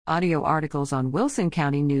Audio articles on Wilson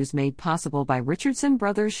County News made possible by Richardson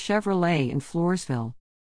Brothers Chevrolet in Floresville.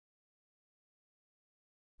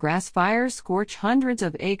 Grass fires scorch hundreds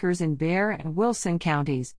of acres in Bexar and Wilson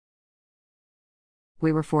counties.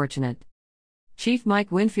 We were fortunate. Chief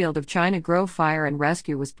Mike Winfield of China Grove Fire and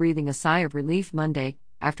Rescue was breathing a sigh of relief Monday,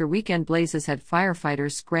 after weekend blazes had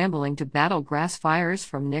firefighters scrambling to battle grass fires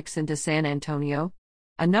from Nixon to San Antonio.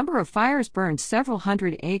 A number of fires burned several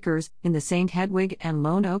hundred acres in the St. Hedwig and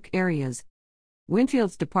Lone Oak areas.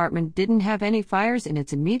 Winfield's department didn't have any fires in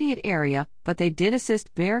its immediate area, but they did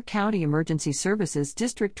assist Bexar County Emergency Services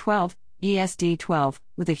District 12, ESD 12,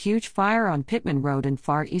 with a huge fire on Pittman Road in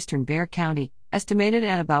far eastern Bexar County, estimated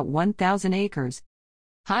at about 1,000 acres.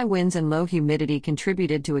 High winds and low humidity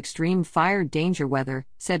contributed to extreme fire danger weather,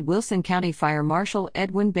 said Wilson County Fire Marshal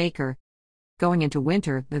Edwin Baker. Going into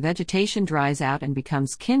winter, the vegetation dries out and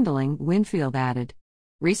becomes kindling, Winfield added.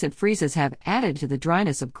 Recent freezes have added to the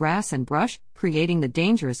dryness of grass and brush, creating the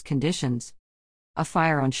dangerous conditions. A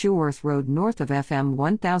fire on Schuworth Road north of FM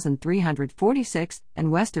 1346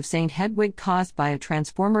 and west of St. Hedwig caused by a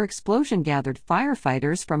transformer explosion gathered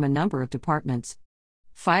firefighters from a number of departments.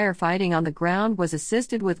 Firefighting on the ground was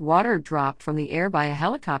assisted with water dropped from the air by a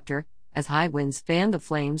helicopter, as high winds fanned the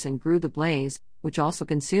flames and grew the blaze, which also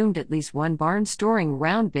consumed at least one barn storing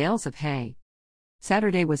round bales of hay.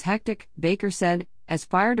 Saturday was hectic, Baker said, as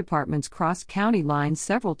fire departments crossed county lines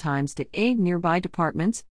several times to aid nearby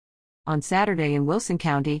departments. On Saturday in Wilson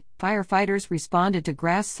County, firefighters responded to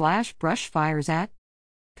grass/brush fires at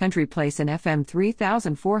Country Place and FM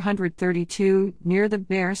 3432 near the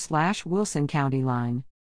Bexar/Wilson County line.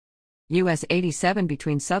 US 87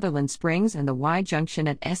 between Sutherland Springs and the Y junction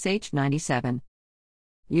at SH 97.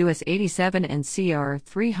 US 87 and CR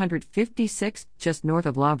 356 just north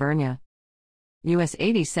of La Vernia. US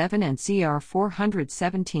 87 and CR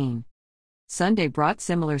 417. Sunday brought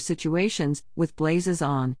similar situations, with blazes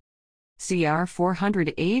on CR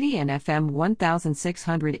 480 and FM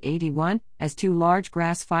 1681, as two large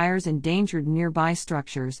grass fires endangered nearby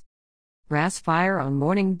structures. Grass fire on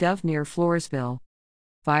Morning Dove near Floresville.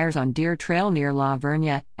 Fires on Deer Trail near La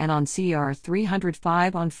Vernia and on CR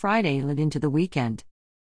 305 on Friday led into the weekend.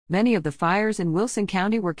 Many of the fires in Wilson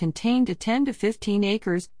County were contained to 10 to 15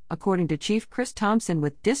 acres, according to Chief Chris Thompson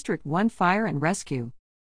with District 1 Fire and Rescue.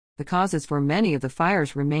 The causes for many of the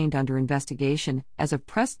fires remained under investigation as of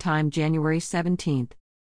press time January 17.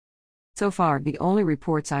 So far, the only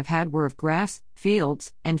reports I've had were of grass,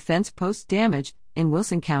 fields, and fence post damage in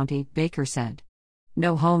Wilson County, Baker said.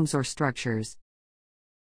 No homes or structures.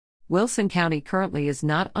 Wilson County currently is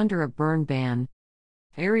not under a burn ban.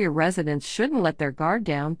 Area residents shouldn't let their guard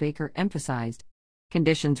down, Baker emphasized.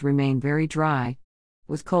 Conditions remain very dry.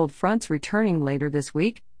 With cold fronts returning later this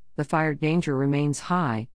week, the fire danger remains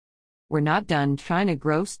high. We're not done, China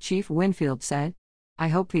Grove's Chief Winfield said. I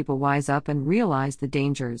hope people wise up and realize the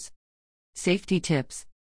dangers. Safety tips.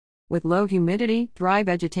 With low humidity, dry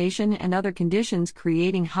vegetation, and other conditions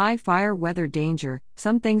creating high fire weather danger,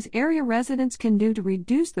 some things area residents can do to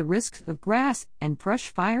reduce the risks of grass and brush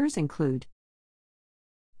fires include: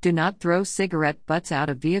 do not throw cigarette butts out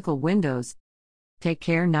of vehicle windows. Take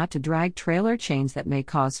care not to drag trailer chains that may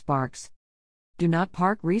cause sparks. Do not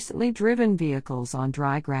park recently driven vehicles on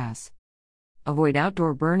dry grass. Avoid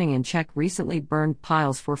outdoor burning and check recently burned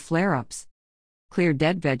piles for flare-ups. Clear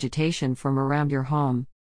dead vegetation from around your home.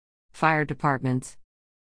 Fire departments.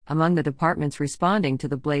 Among the departments responding to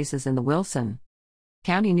the blazes in the Wilson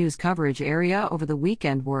County news coverage area over the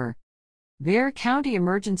weekend were Bexar County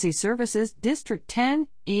Emergency Services District 10,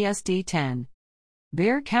 ESD 10.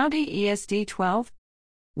 Bexar County ESD 12.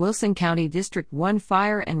 Wilson County District 1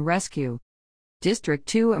 Fire and Rescue. District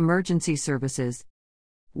 2 Emergency Services.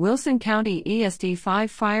 Wilson County ESD 5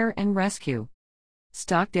 Fire and Rescue.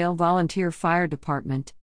 Stockdale Volunteer Fire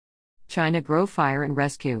Department. China Grove Fire and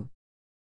Rescue.